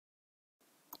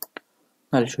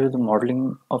I'll show you the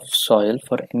modeling of soil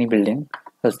for any building.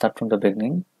 I'll start from the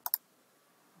beginning.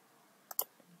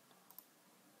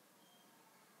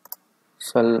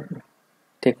 So I'll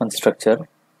take one structure.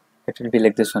 It will be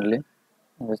like this only,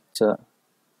 with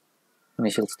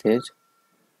initial stage.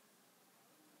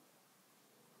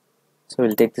 So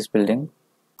we'll take this building.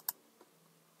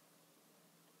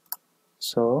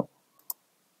 So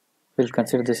we'll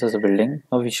consider this as a building.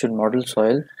 Now we should model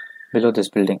soil below this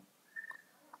building.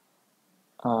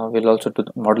 We'll also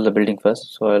model the building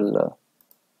first. So I'll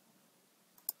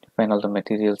define all the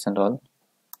materials and all.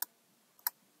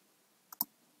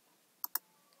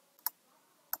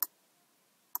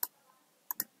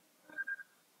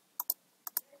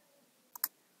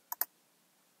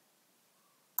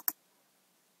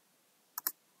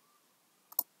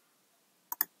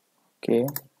 Okay.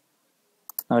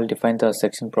 Now I'll define the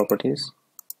section properties.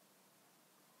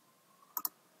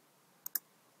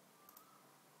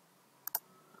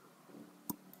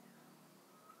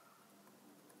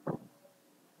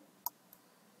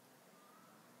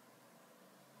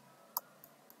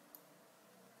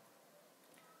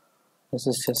 This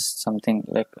is just something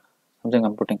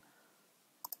I'm putting.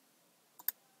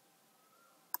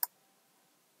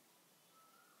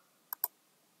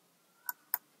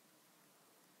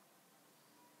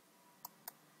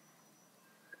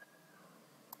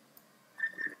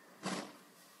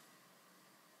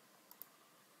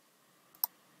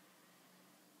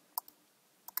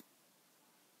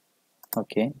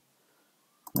 Okay.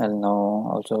 I'll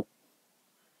now also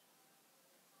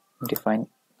define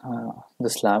the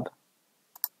slab.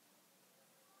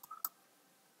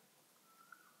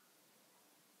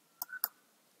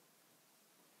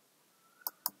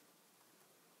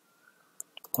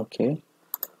 Okay,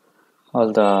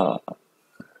 all the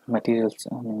materials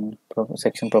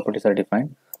section properties are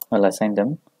defined. I'll assign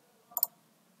them.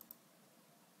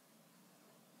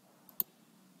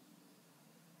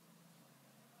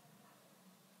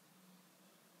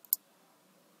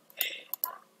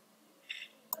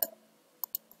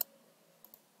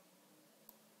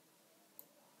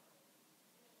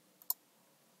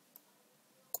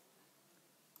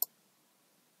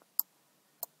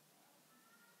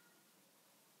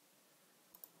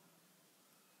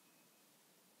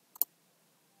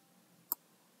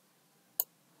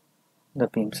 The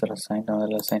beams are assigned. Now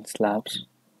I'll assign slabs.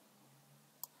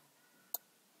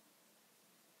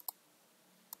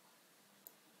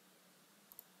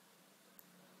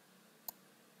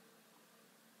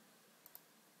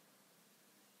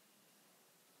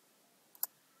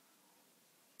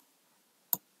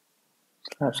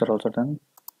 Slabs are also done.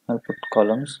 I'll put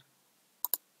columns.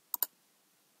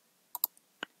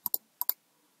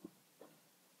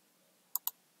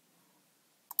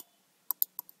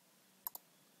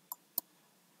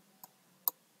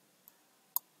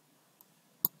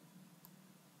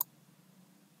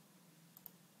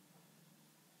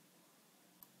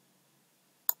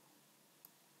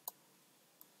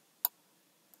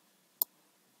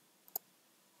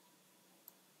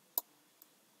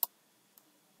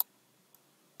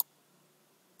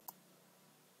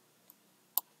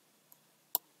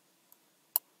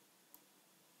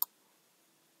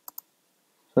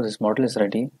 So this model is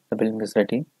ready. The building is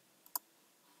ready.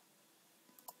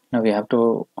 Now we have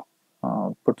to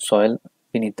put soil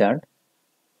beneath that.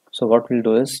 So what we'll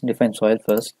do is define soil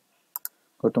first.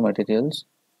 Go to materials.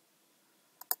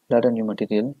 Add a new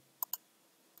material.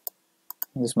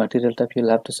 In this material type, you'll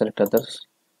have to select others.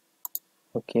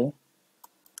 Okay.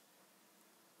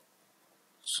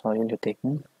 Soil you're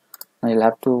taking. Now you'll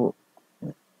have to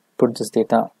put this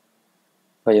data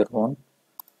by your own.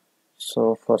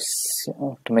 So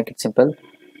to make it simple,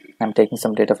 I'm taking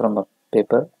some data from a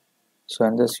paper. So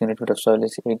in this, unit weight of soil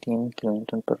is 18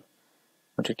 kN per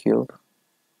meter cube.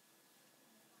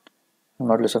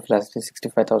 Modulus of elasticity is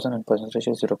 65,000 and Poisson's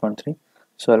ratio is 0.3.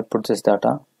 So I'll put this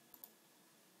data.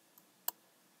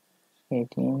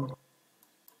 18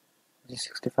 is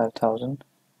 65,000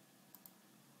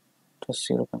 plus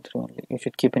 0.3 only. You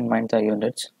should keep in mind the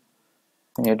units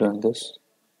when you're doing this.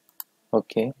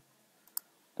 Okay.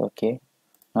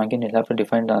 Now again, you'll have to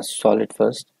define the solid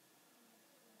first.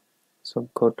 So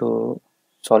go to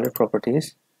solid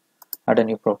properties, add a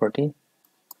new property,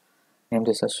 name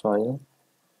this as soil,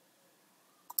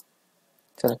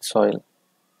 select soil.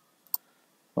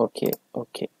 Okay.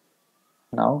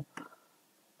 Now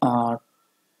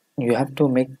you have to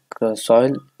make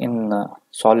soil in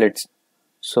solids,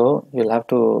 so you'll have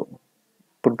to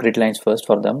put grid lines first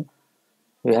for them.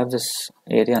 We have this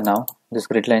area now, this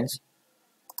grid lines.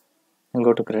 We'll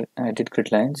go to edit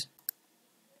grid lines.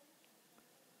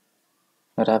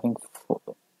 We're having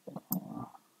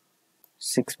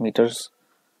 6 meters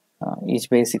each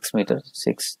bay is 6 meters,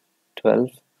 6, 12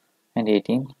 and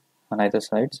 18 on either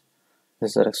sides.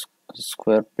 This is a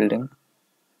square building,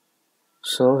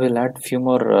 so we'll add few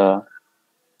more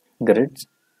grids.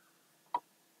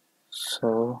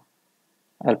 So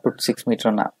I'll put 6 meter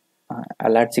on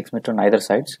I'll add 6 meter on either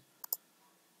sides.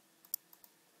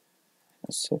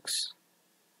 6,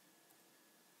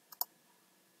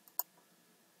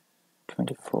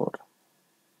 24,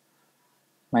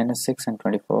 minus 6 and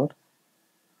 24,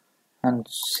 and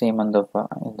same on the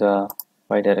in the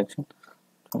y direction,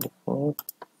 24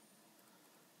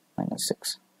 minus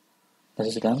 6. This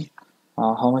is done.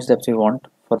 How much depth we want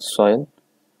for the soil,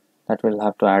 that we'll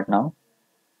have to add now.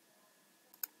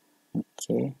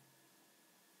 Okay,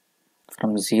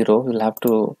 from 0 we'll have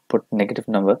to put negative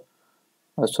number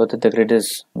so that the grid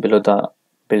is below the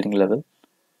building level.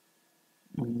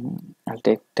 I'll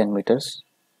take 10 meters,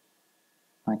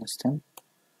 minus 10.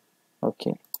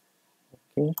 Okay,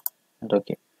 okay, and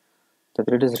okay. The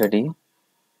grid is ready.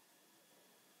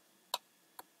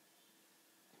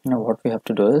 Now what we have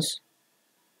to do is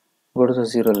go to the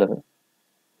 0 level,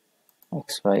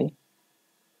 xy,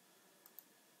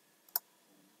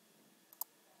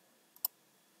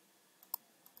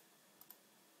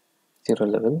 zero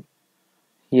level.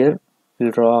 Here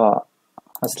we'll draw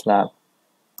a slab,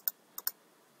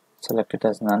 select it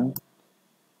as none,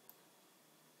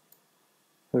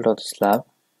 we'll draw the slab,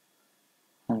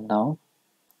 and now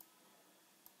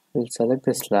we'll select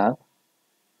the slab,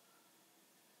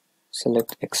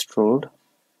 select extrude.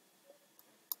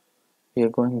 We are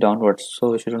going downwards,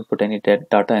 so we shouldn't put any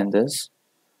data in this,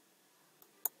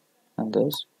 and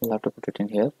this we'll have to put it in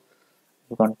here.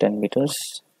 We want 10 meters,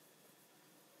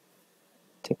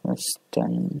 thickness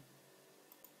 10,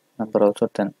 number also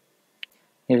 10.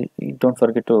 You don't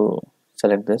forget to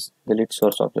select this, delete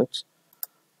source objects.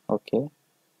 Okay,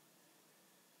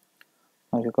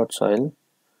 now you got soil.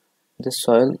 This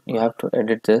soil you have to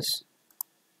edit this.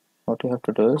 What you have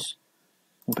to do is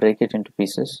break it into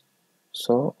pieces.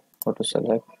 So go to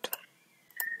select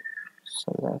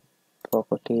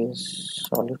properties,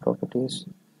 solid properties,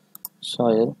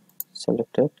 soil,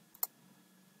 select it,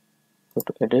 go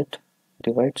to edit,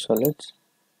 divide solids.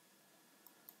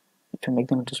 If you make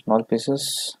them into small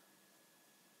pieces,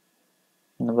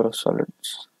 number of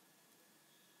solids,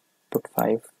 put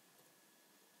 5.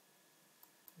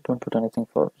 Don't put anything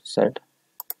for Z.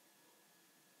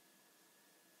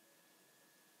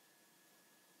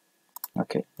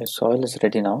 Okay, the soil is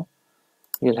ready now.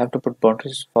 You'll have to put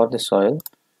boundaries for the soil.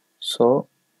 So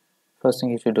first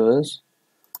thing you should do is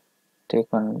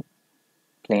take one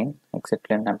plane, exit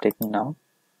plane I'm taking now.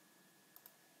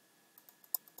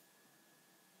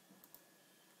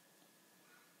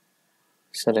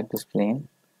 Select this plane.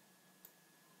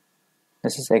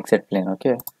 This is exit plane,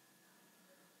 okay.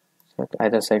 Select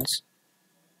either sides.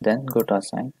 Then go to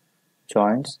assign,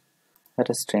 joints,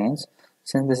 restraints.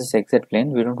 Since this is exit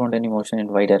plane, we don't want any motion in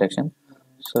y direction.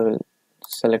 So we'll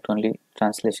select only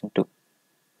translation 2.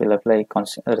 We'll apply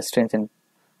restraints in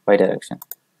y direction.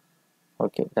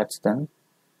 Okay, that's done.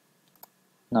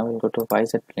 Now we'll go to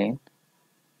YZ plane.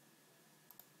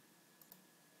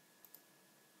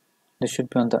 This should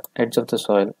be on the edge of the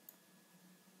soil.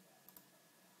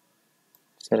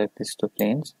 Select these two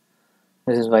planes.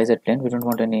 This is YZ plane. We don't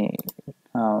want any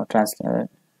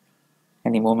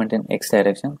movement in X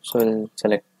direction. So we'll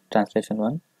select translation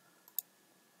 1.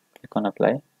 Click on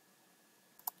apply.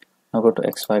 Now go to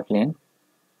XY plane.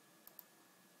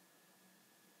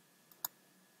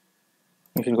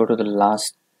 You should go to the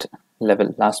last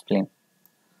level, last plane.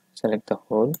 Select the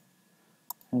whole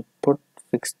and put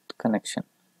fixed connection.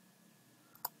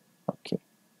 Okay.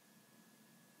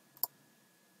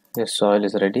 Your soil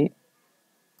is ready. You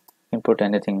can put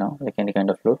anything now, like any kind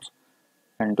of loads,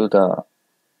 and do the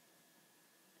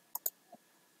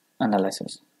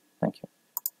analysis.